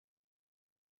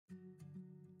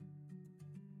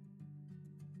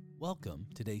Welcome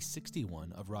to day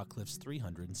 61 of Rockcliffe's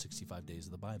 365 Days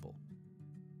of the Bible.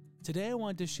 Today I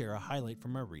want to share a highlight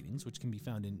from our readings, which can be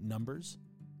found in Numbers,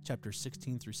 chapters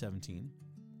 16 through 17,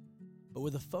 but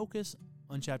with a focus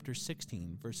on chapter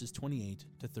 16, verses 28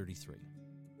 to 33.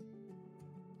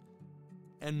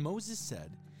 And Moses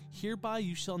said, "Hereby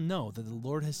you shall know that the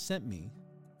Lord has sent me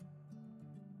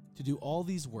to do all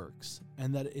these works,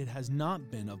 and that it has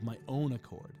not been of my own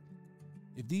accord.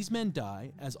 If these men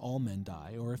die, as all men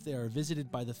die, or if they are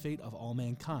visited by the fate of all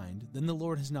mankind, then the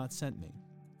Lord has not sent me.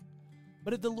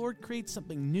 But if the Lord creates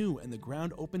something new, and the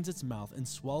ground opens its mouth and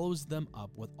swallows them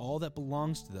up with all that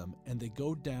belongs to them, and they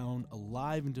go down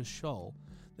alive into Sheol,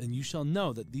 then you shall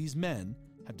know that these men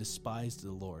have despised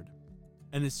the Lord."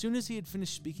 And as soon as he had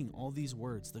finished speaking all these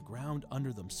words, the ground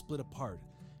under them split apart,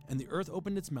 and the earth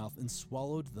opened its mouth and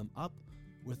swallowed them up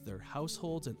with their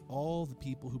households and all the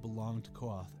people who belonged to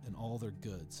Kohath and all their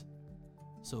goods.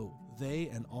 So they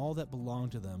and all that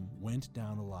belonged to them went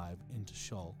down alive into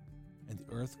Sheol, and the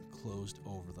earth closed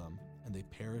over them, and they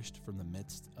perished from the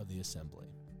midst of the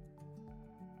assembly.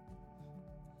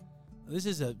 This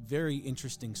is a very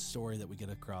interesting story that we get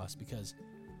across because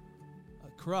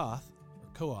Kohath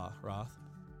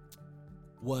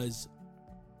was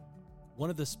one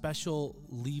of the special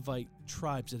Levite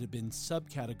tribes that had been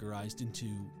subcategorized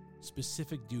into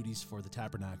specific duties for the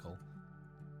tabernacle,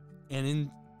 and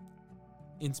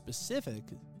in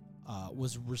specific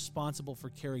was responsible for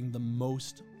carrying the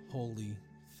most holy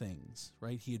things,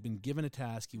 right? He had been given a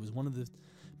task. He was one of the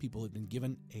people who had been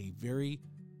given a very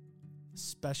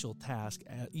special task,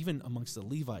 even amongst the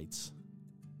Levites.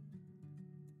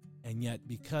 And yet,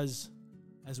 because,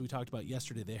 as we talked about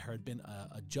yesterday, there had been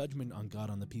a judgment on God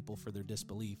on the people for their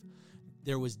disbelief,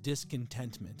 there was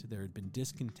discontentment. There had been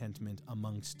discontentment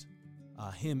amongst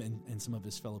him and some of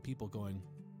his fellow people going,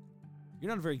 "You're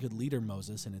not a very good leader,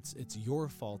 Moses, and it's your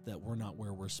fault that we're not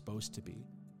where we're supposed to be."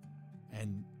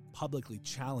 And publicly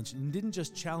challenged, and didn't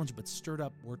just challenge, but stirred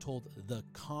up, we're told, the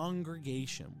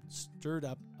congregation, stirred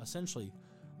up essentially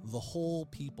the whole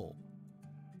people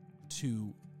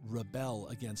to rebel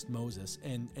against Moses,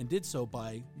 and did so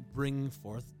by bringing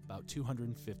forth about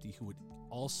 250 who would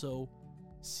also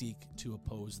seek to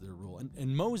oppose their rule.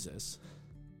 And Moses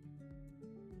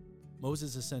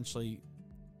essentially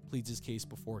pleads his case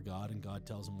before God, and God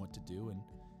tells him what to do,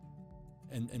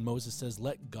 and Moses says,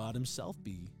 "Let God himself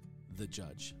be the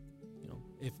judge. You know,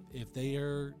 if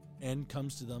their end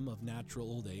comes to them of natural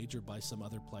old age or by some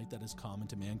other plight that is common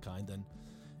to mankind, then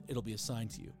it'll be assigned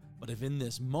to you. But if in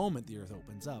this moment the earth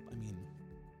opens up," and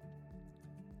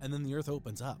then the earth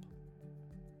opens up.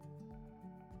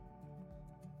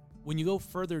 When you go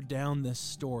further down this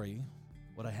story,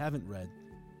 what I haven't read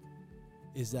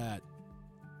is that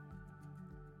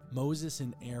Moses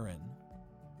and Aaron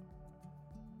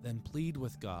then plead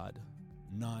with God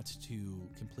not to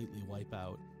completely wipe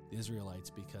out the Israelites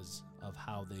because of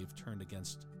how they've turned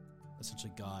against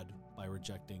essentially God by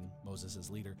rejecting Moses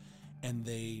as leader. And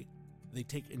they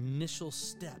take initial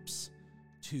steps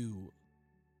to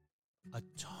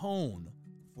atone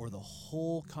for the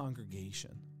whole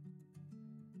congregation.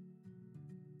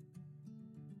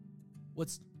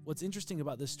 What's interesting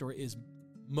about this story is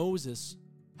Moses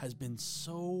has been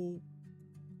so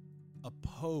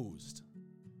opposed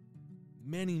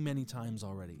many, many times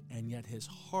already, and yet his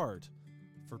heart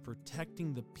for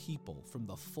protecting the people from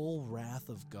the full wrath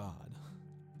of God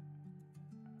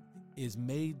is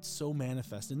made so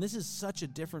manifest. And this is such a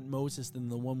different Moses than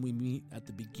the one we meet at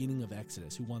the beginning of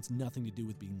Exodus, who wants nothing to do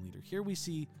with being leader. Here we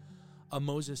see a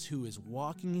Moses who is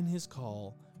walking in his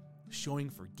call, showing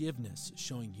forgiveness,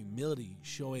 showing humility,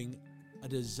 showing a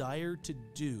desire to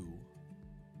do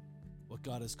what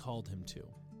God has called him to.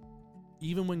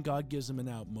 Even when God gives him an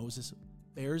out, Moses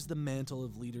bears the mantle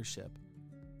of leadership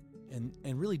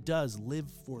and really does live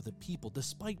for the people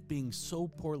despite being so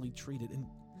poorly treated.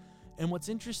 And what's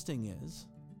interesting is,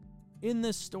 in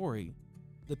this story,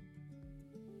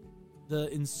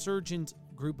 the insurgent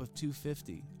group of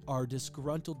 250 are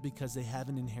disgruntled because they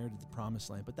haven't inherited the promised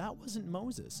land. But that wasn't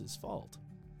Moses' fault.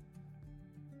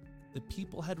 The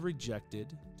people had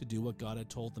rejected to do what God had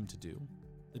told them to do.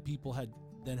 The people had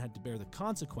to bear the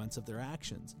consequence of their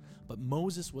actions. But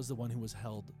Moses was the one who was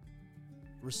held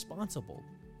responsible.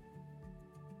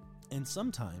 And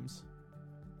sometimes,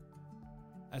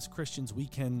 as Christians, we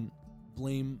can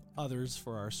blame others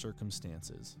for our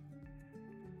circumstances.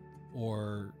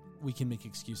 Or we can make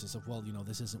excuses of, well,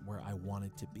 this isn't where I want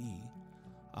it to be.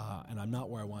 And I'm not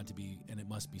where I want it to be, and it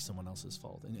must be someone else's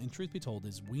fault. And truth be told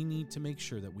is we need to make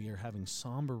sure that we are having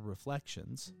somber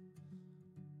reflections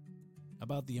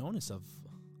about the onus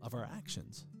of our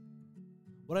actions.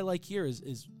 What I like here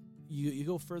is you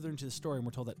go further into the story, and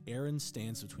we're told that Aaron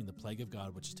stands between the plague of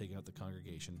God, which is taking out the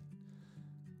congregation,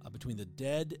 between the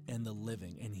dead and the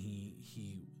living, and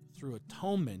he through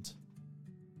atonement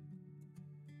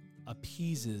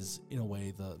appeases, in a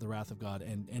way, the wrath of God.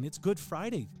 And it's Good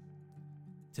Friday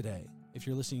today, if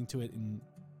you're listening to it in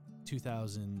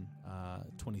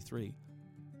 2023.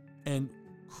 And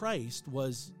Christ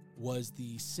was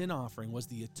the sin offering, was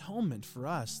the atonement for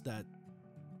us that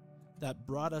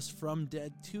brought us from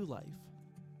dead to life.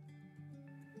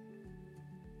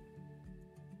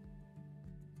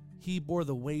 He bore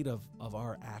the weight of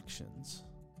our actions,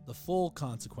 the full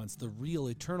consequence, the real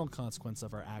eternal consequence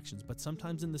of our actions. But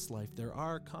sometimes in this life, there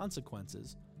are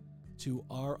consequences to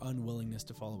our unwillingness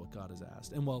to follow what God has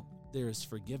asked. And while there is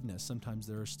forgiveness, sometimes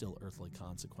there are still earthly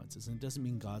consequences. And it doesn't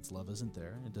mean God's love isn't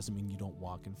there. It doesn't mean you don't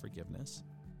walk in forgiveness.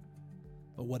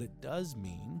 But what it does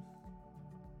mean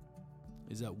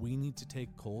is that we need to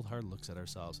take cold, hard looks at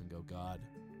ourselves and go, God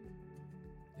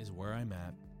is where I'm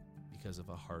at because of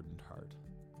a hardened heart.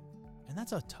 And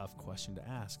that's a tough question to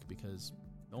ask, because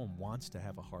no one wants to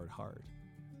have a hard heart.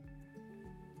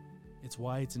 It's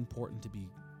why it's important to be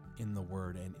in the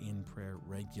Word and in prayer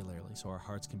regularly, so our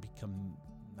hearts can become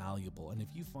malleable. And if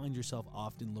you find yourself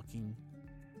often looking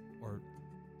or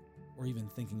even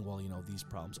thinking, well, these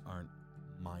problems aren't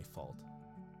my fault.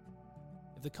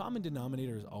 If the common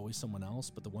denominator is always someone else,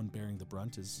 but the one bearing the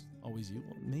brunt is always you,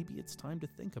 well, maybe it's time to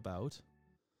think about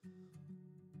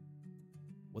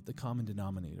what the common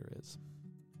denominator is.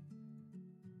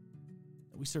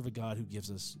 We serve a God who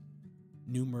gives us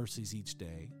new mercies each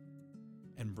day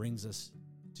and brings us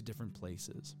to different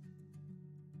places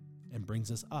and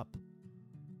brings us up.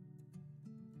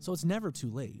 So it's never too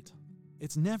late.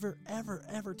 It's never, ever,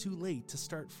 ever too late to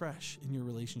start fresh in your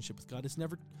relationship with God. It's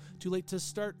never too late to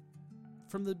start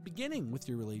from the beginning with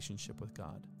your relationship with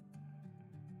God.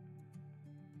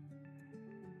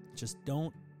 Just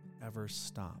don't ever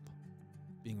stop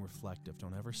being reflective.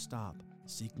 Don't ever stop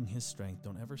seeking His strength.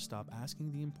 Don't ever stop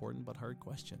asking the important but hard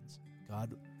questions.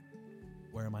 God,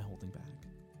 where am I holding back?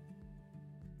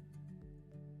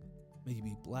 May you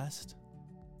be blessed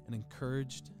and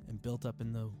encouraged and built up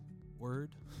in the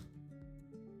Word.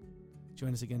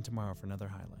 Join us again tomorrow for another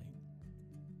highlight.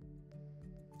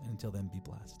 And until then, be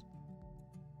blessed.